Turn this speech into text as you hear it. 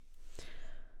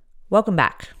Welcome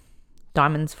back.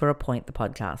 Diamonds for a Point, the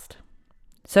podcast.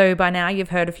 So by now you've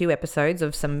heard a few episodes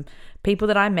of some people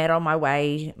that I met on my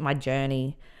way, my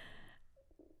journey.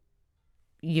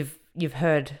 You've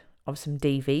heard of some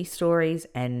DV stories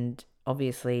and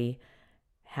obviously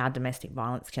how domestic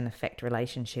violence can affect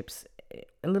relationships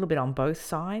a little bit on both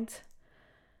sides.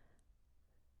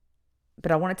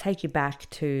 But I want to take you back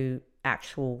to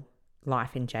actual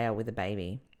life in jail with a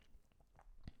baby.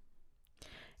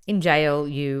 In jail,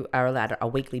 you are allowed a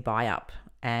weekly buy-up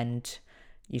and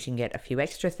you can get a few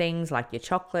extra things like your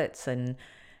chocolates and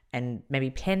maybe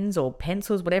pens or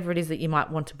pencils, whatever it is that you might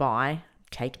want to buy,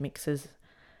 cake mixes,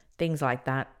 things like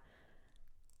that.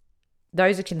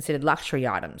 Those are considered luxury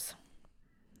items.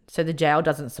 So the jail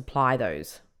doesn't supply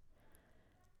those.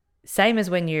 Same as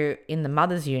when you're in the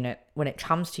mother's unit, when it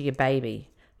comes to your baby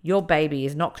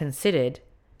is not considered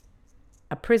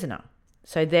a prisoner.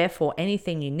 So therefore,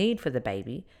 anything you need for the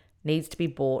baby needs to be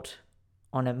bought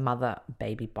on a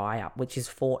mother-baby buy-up, which is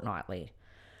fortnightly.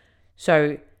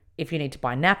 So if you need to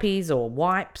buy nappies or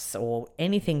wipes or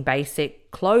anything basic,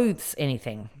 clothes,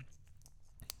 anything,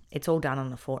 it's all done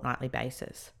on a fortnightly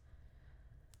basis.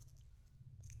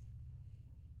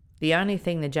 The only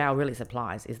thing the jail really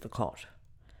supplies is the cot.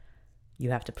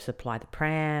 You have to supply the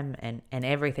pram and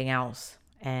everything else.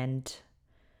 And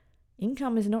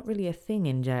income is not really a thing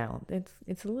in jail.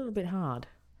 It's a little bit hard.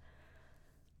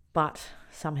 But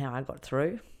somehow I got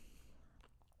through.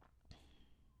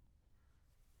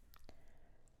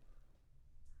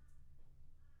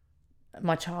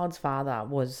 My child's father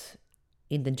was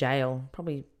in the jail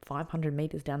probably 500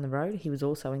 metres down the road. He was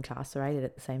also incarcerated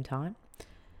at the same time.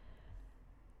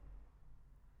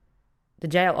 The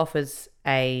jail offers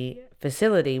a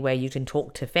facility where you can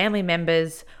talk to family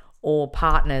members or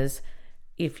partners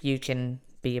if you can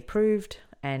be approved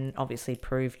and obviously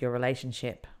prove your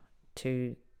relationship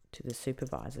to the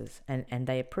supervisors. And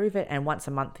they approve it, and once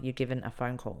a month you're given a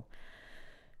phone call.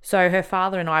 So her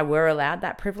father and I were allowed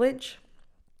that privilege.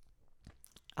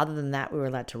 Other than that, we were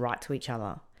allowed to write to each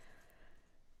other.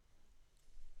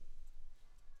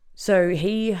 So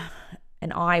he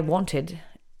and I wanted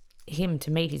him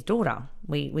to meet his daughter.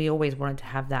 We always wanted to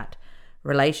have that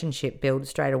relationship build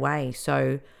straight away.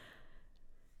 So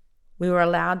we were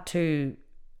allowed to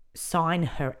sign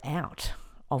her out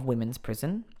of women's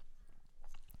prison.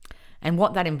 And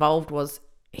what that involved was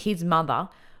his mother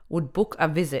would book a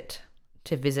visit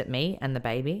to visit me and the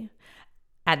baby.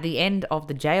 At the end of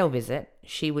the jail visit,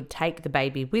 she would take the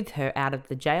baby with her out of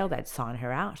the jail. They'd sign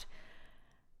her out.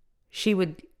 She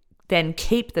would then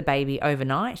keep the baby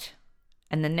overnight.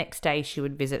 And the next day she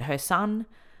would visit her son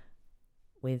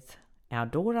with our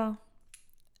daughter.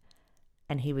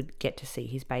 And he would get to see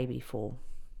his baby for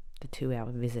the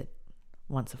 2-hour visit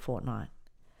once a fortnight.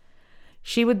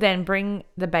 She would then bring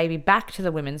the baby back to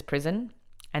the women's prison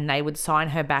and they would sign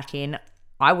her back in.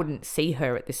 I wouldn't see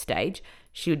her at this stage.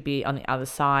 She would be on the other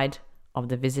side of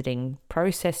the visiting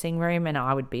processing room and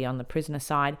I would be on the prisoner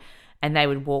side, and they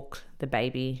would walk the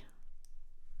baby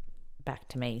back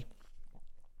to me.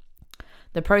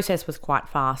 The process was quite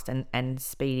fast and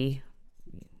speedy.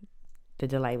 The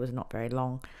delay was not very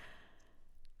long.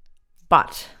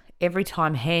 But every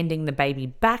time handing the baby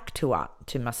back to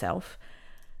myself,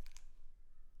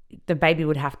 the baby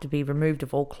would have to be removed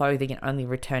of all clothing and only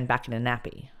returned back in a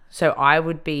nappy. So I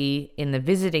would be in the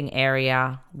visiting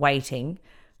area waiting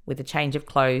with a change of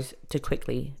clothes to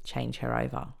quickly change her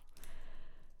over.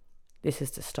 This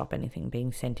is to stop anything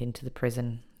being sent into the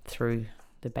prison through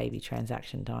the baby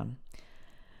transaction time.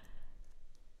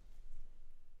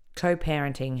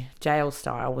 Co-parenting, jail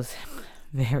style, was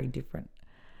very different.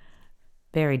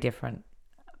 Very different.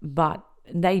 But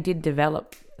they did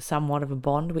develop somewhat of a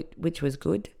bond, which was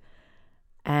good.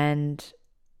 And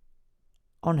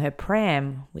on her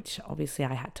pram, which obviously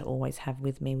I had to always have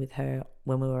with her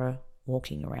when we were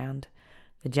walking around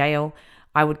the jail,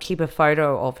 I would keep a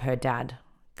photo of her dad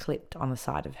clipped on the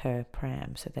side of her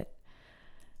pram so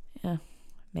that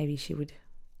maybe she would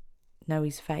know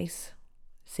his face,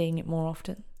 seeing it more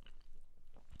often.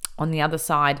 On the other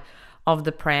side of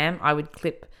the pram, I would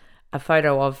clip a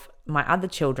photo of my other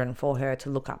children for her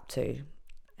to look up to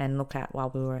and look at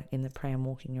while we were in the pram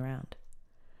walking around.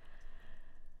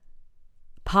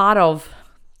 Part of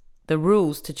the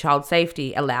rules to child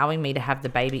safety allowing me to have the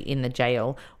baby in the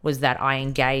jail was that I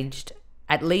engaged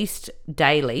at least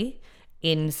daily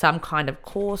in some kind of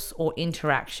course or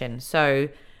interaction. So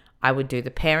I would do the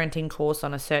parenting course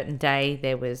on a certain day.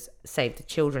 There was Save the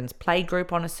Children's play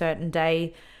group on a certain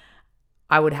day.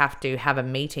 I would have to have a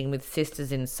meeting with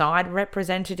Sisters Inside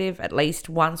representative at least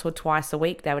once or twice a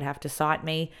week. They would have to cite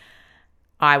me.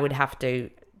 I would have to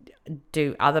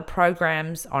do other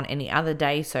programs on any other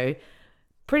day. So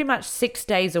pretty much 6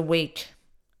 days a week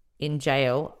in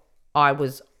jail, I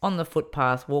was on the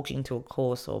footpath walking to a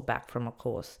course or back from a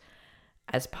course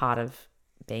as part of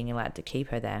being allowed to keep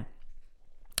her there,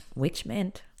 which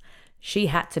meant she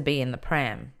had to be in the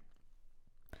pram.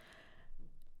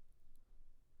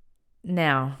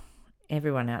 Now,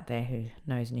 everyone out there who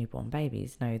knows newborn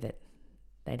babies know that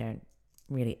they don't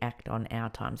really act on our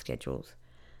time schedules.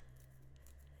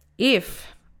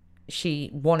 If she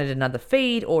wanted another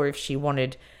feed or if she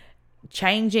wanted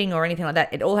changing or anything like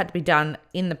that, it all had to be done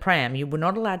in the pram. You were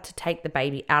not allowed to take the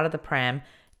baby out of the pram.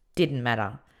 Didn't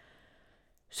matter.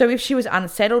 So if she was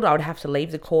unsettled, I would have to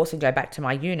leave the course and go back to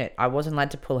my unit. I wasn't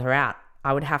allowed to pull her out.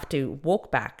 I would have to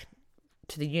walk back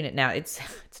to the unit. Now, it's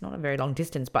not a very long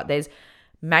distance, but there's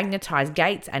magnetized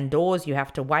gates and doors. You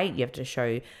have to wait. You have to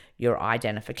show your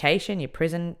identification, your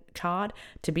prison card,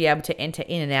 to be able to enter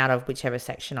in and out of whichever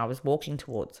section I was walking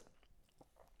towards.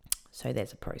 So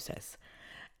there's a process.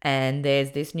 And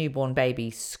there's this newborn baby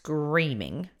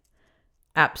screaming,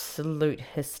 absolute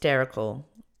hysterical,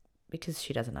 because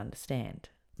she doesn't understand.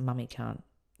 Mummy can't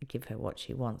give her what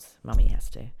she wants. Mummy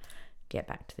has to get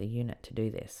back to the unit to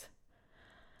do this.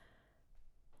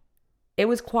 It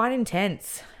was quite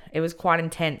intense. It was quite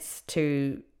intense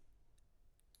to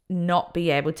not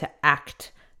be able to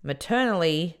act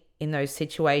maternally in those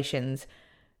situations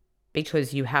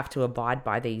because you have to abide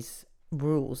by these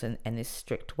rules and this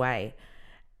strict way.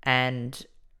 And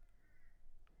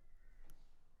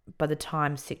by the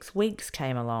time 6 weeks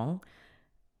came along,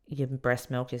 your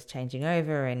breast milk is changing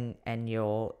over and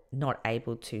you're not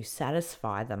able to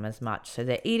satisfy them as much. So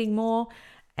they're eating more,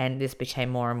 and this became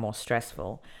more and more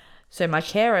stressful. So my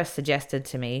carer suggested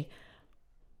to me,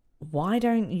 why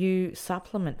don't you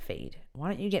supplement feed? Why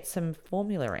don't you get some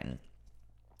formula in?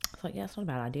 I thought, yeah, it's not a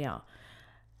bad idea.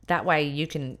 That way you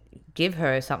can give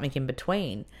her something in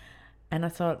between. And I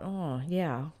thought, oh,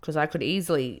 yeah, because I could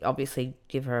easily, obviously,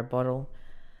 give her a bottle.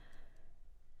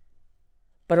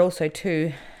 But also,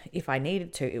 too, if I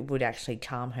needed to, it would actually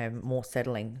calm her, more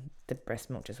settling. The breast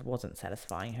milk just wasn't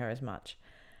satisfying her as much.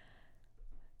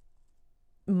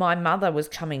 My mother was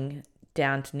coming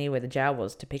down to near where the jail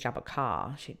was to pick up a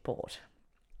car she'd bought.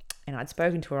 And I'd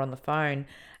spoken to her on the phone,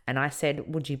 and I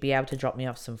said, would you be able to drop me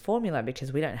off some formula?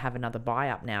 Because we don't have another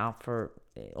buy-up now for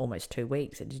almost 2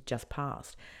 weeks. It just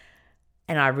passed.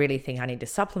 And I really think I need to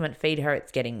supplement feed her.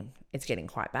 It's getting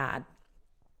quite bad.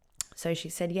 So she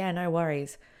said, yeah, no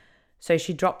worries. So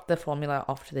she dropped the formula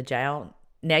off to the jail.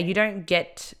 Now, you don't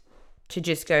get to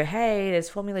just go, hey, there's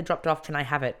formula dropped off. Can I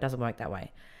have it? Doesn't work that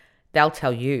way. They'll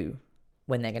tell you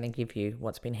when they're going to give you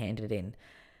what's been handed in.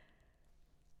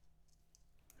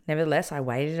 Nevertheless, I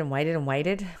waited and waited and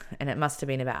waited. And it must have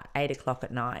been about 8 o'clock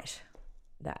at night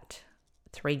that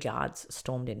 3 guards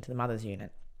stormed into the mother's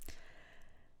unit.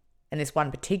 And this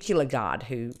one particular guard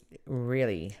who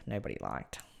really nobody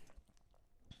liked,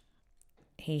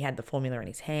 he had the formula in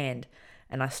his hand,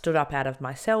 and I stood up out of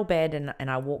my cell bed and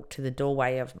I walked to the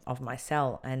doorway of my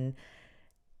cell, and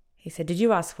he said, did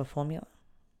you ask for formula?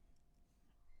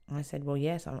 And I said, well,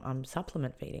 yes, I'm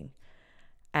supplement feeding.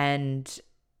 And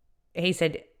he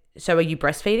said, so are you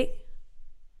breastfeeding?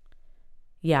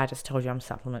 Yeah, I just told you I'm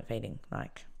supplement feeding.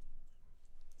 Like,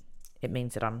 it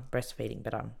means that I'm breastfeeding,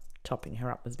 but I'm topping her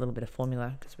up with a little bit of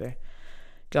formula because we're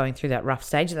going through that rough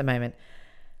stage at the moment.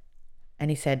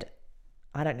 And he said,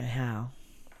 I don't know how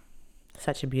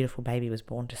such a beautiful baby was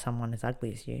born to someone as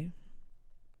ugly as you.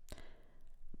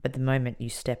 But the moment you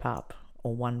step up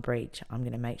or one breach, I'm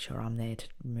going to make sure I'm there to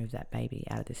remove that baby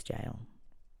out of this jail.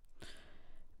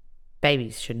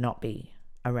 Babies should not be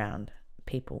around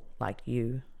people like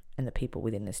you and the people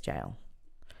within this jail.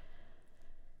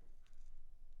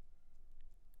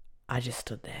 I just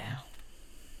stood there.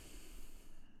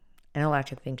 And all I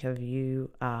could think of,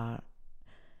 you are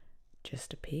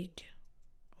just a pig.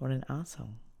 What an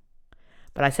arsehole.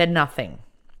 But I said nothing.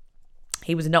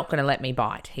 He was not going to let me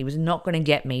bite. He was not going to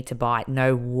get me to bite.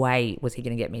 No way was he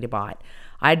going to get me to bite.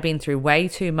 I had been through way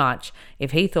too much.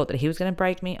 If he thought that he was going to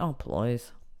break me, oh,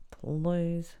 please.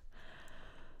 Please.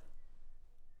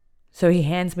 So he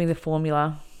hands me the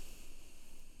formula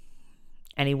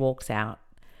and he walks out.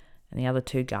 And the other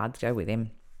 2 guards go with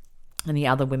him. And the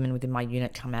other women within my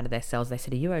unit come out of their cells. They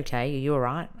said, are you okay? Are you all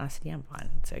right? I said, yeah, I'm fine.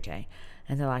 It's okay.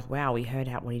 And they're like, wow, we heard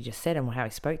what he just said and how he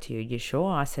spoke to you. You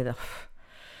sure? I said,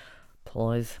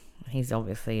 please. He's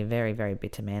obviously a very, very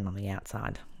bitter man on the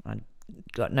outside. I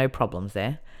got no problems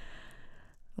there.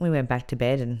 We went back to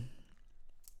bed and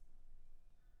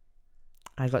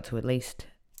I got to at least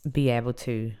be able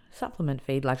to supplement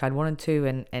feed like I'd wanted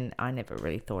to, and I never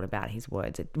really thought about his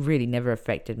words. It really never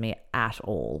affected me at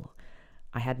all.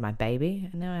 I had my baby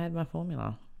and now I had my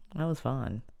formula. That was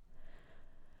fine.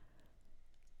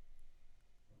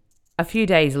 A few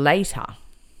days later,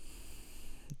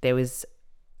 there was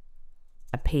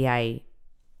a PA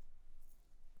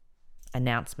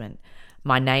announcement.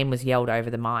 My name was yelled over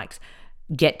the mics.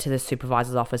 Get to the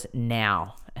supervisor's office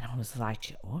now. And I was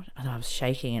like, what? And I was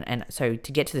shaking. And so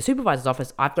to get to the supervisor's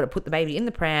office, I've got to put the baby in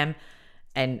the pram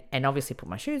and obviously put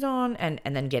my shoes on and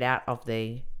then get out of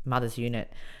the mother's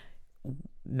unit.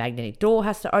 Magnetic door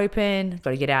has to open.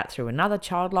 Got to get out through another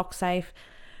child lock safe.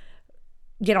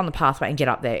 Get on the pathway and get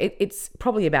up there. It's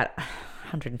probably about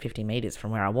 150 meters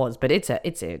from where I was, but it's a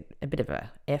bit of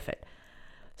a effort.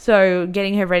 So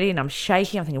getting her ready and I'm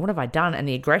shaking. I'm thinking, what have I done? And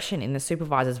the aggression in the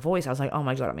supervisor's voice, I was like, oh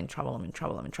my God, I'm in trouble.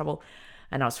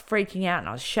 And I was freaking out and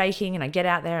I was shaking and I get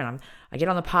out there and I get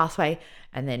on the pathway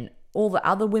and then all the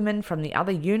other women from the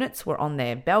other units were on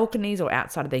their balconies or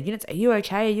outside of their units. Are you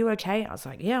okay? I was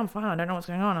like, yeah, I'm fine. I don't know what's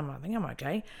going on. I think I'm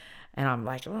okay. And I'm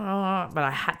like, oh, but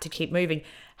I had to keep moving.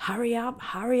 Hurry up,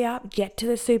 get to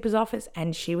the super's office.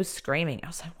 And she was screaming. I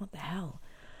was like, what the hell?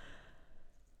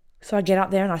 So I get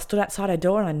up there and I stood outside her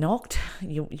door and I knocked.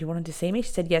 You wanted to see me?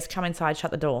 She said, yes, come inside,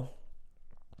 shut the door.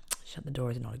 Shut the door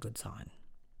is not a good sign.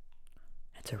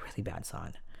 It's a really bad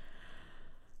sign.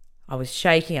 I was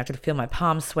shaking. I could feel my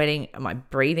palms sweating. My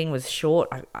breathing was short.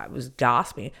 I was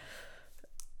gasping.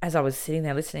 As I was sitting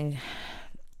there listening,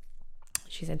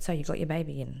 she said, so you got your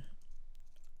baby in?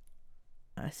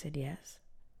 I said, yes.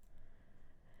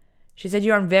 She said,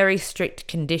 you're on very strict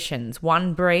conditions.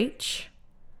 1 breach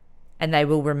and they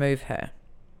will remove her.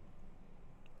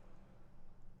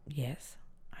 Yes,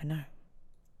 I know.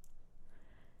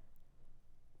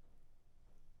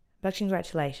 But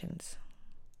congratulations.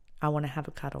 I want to have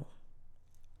a cuddle.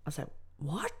 I was like,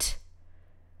 what?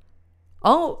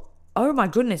 Oh my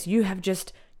goodness, you have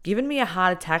just given me a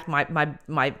heart attack.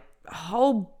 My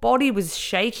whole body was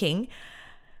shaking.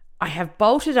 I have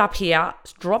bolted up here,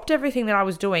 dropped everything that I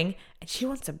was doing, and she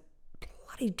wants a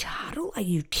bloody cuddle? Are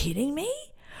you kidding me?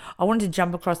 I wanted to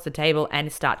jump across the table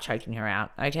and start choking her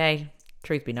out, okay?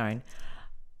 Truth be known.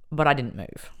 But I didn't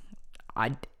move.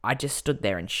 I just stood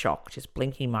there in shock, just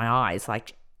blinking my eyes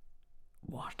like,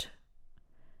 what?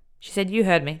 She said, you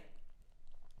heard me.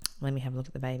 Let me have a look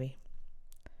at the baby.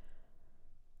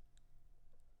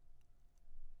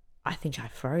 I think I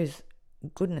froze.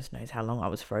 Goodness knows how long I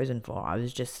was frozen for. I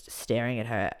was just staring at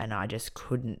her and I just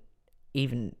couldn't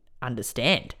even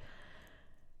understand.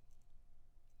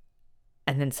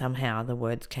 And then somehow the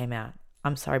words came out.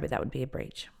 I'm sorry, but that would be a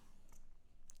breach.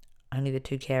 Only the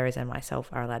 2 carers and myself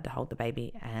are allowed to hold the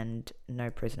baby and no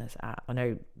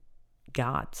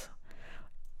guards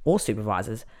or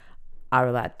supervisors are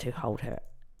allowed to hold her.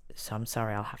 So I'm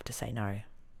sorry, I'll have to say no.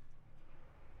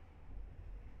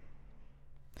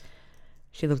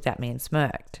 She looked at me and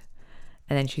smirked.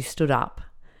 And then she stood up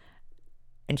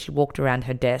and she walked around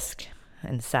her desk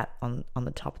and sat on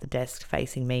the top of the desk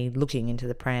facing me, looking into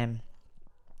the pram.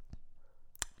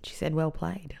 She said, well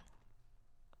played.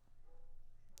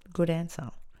 Good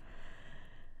answer.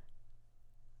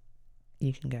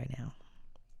 You can go now.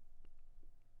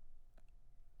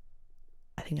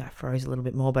 I think I froze a little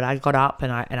bit more, but I got up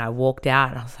and I walked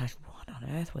out and I was like, what on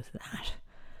earth was that?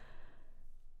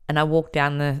 And I walked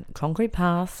down the concrete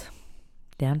path,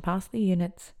 down past the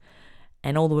units,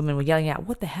 and all the women were yelling out,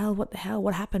 what the hell,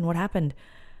 what happened?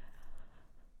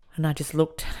 And I just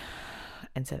looked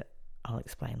and said, I'll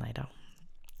explain later.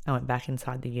 I went back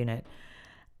inside the unit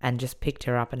and just picked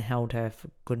her up and held her for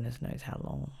goodness knows how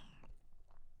long.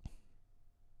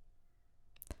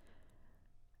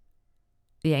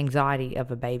 The anxiety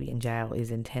of a baby in jail is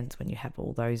intense when you have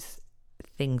all those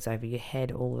things over your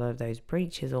head, all of those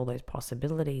breaches, all those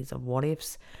possibilities of what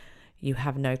ifs. You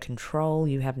have no control,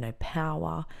 you have no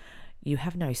power, you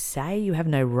have no say, you have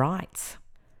no rights.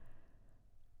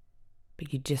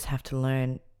 But you just have to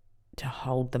learn to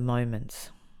hold the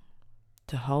moments,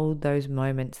 to hold those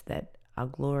moments that are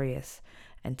glorious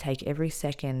and take every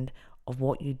second of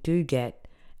what you do get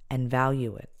and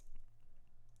value it.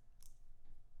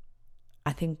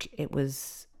 I think it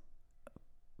was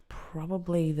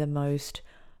probably the most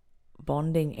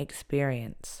bonding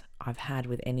experience I've had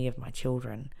with any of my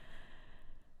children.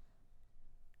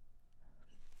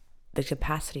 The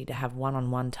capacity to have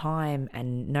one-on-one time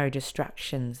and no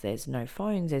distractions. There's no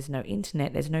phones, there's no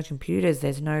internet, there's no computers,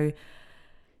 there's no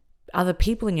other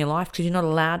people in your life because you're not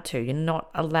allowed to. You're not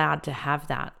allowed to have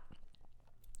that.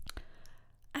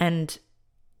 And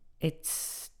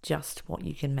it's just what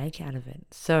you can make out of it.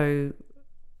 So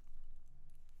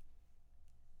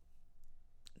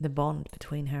the bond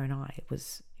between her and I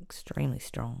was extremely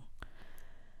strong.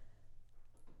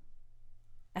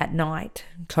 At night,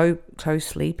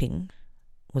 co-sleeping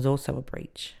was also a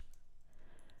breach.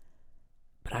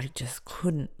 But I just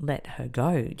couldn't let her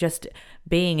go. Just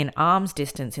being an arm's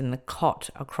distance in the cot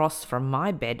across from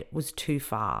my bed was too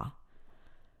far.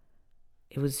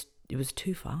 It was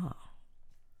too far.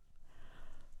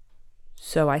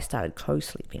 So I started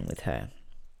co-sleeping with her.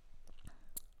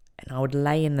 And I would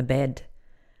lay in the bed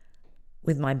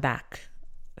with my back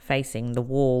facing the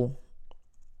wall,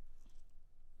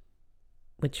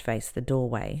 which faced the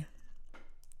doorway,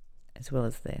 as well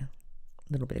as the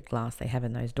little bit of glass they have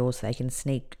in those doors so they can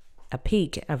sneak a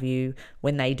peek of you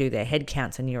when they do their head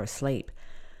counts and you're asleep.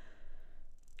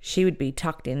 She would be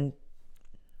tucked in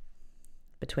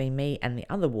between me and the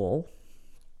other wall,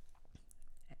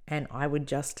 and I would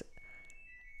just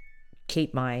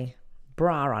keep my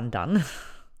bra undone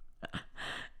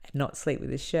and not sleep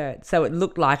with a shirt. So it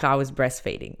looked like I was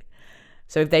breastfeeding.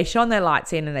 So if they shone their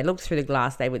lights in and they looked through the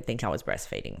glass, they would think I was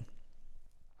breastfeeding.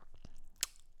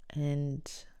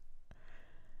 And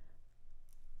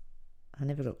I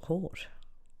never got caught.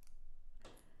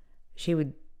 She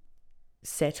would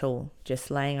settle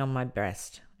just laying on my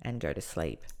breast and go to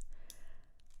sleep.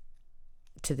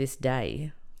 To this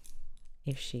day,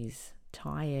 if she's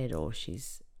tired or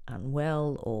she's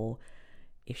unwell or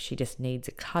if she just needs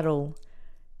a cuddle,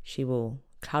 she will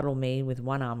cuddle me with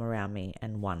one arm around me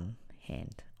and one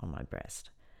hand on my breast.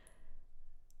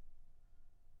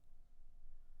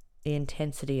 The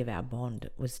intensity of our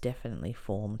bond was definitely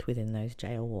formed within those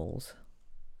jail walls.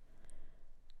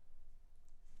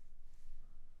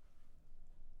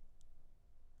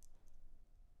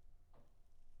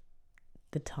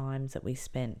 The times that we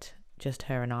spent, just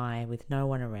her and I, with no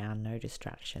one around, no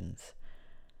distractions,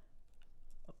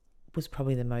 was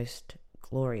probably the most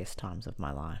glorious times of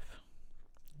my life.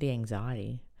 The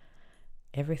anxiety,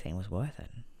 everything was worth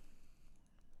it.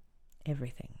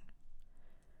 Everything.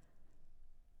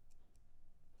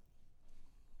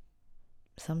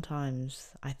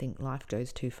 Sometimes I think life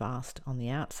goes too fast on the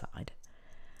outside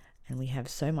and we have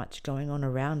so much going on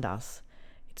around us,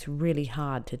 it's really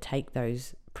hard to take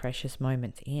those precious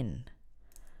moments in.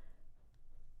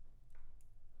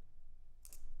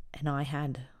 And I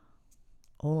had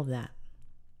all of that.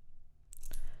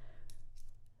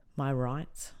 My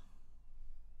rights,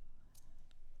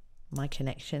 my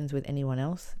connections with anyone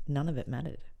else, none of it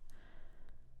mattered.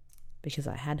 Because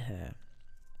I had her.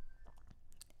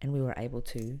 And we were able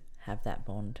to have that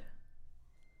bond.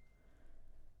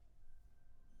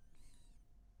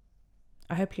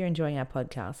 I hope you're enjoying our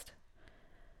podcast.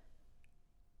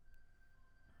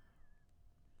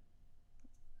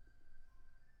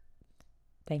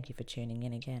 Thank you for tuning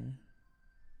in again.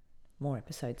 More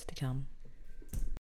episodes to come.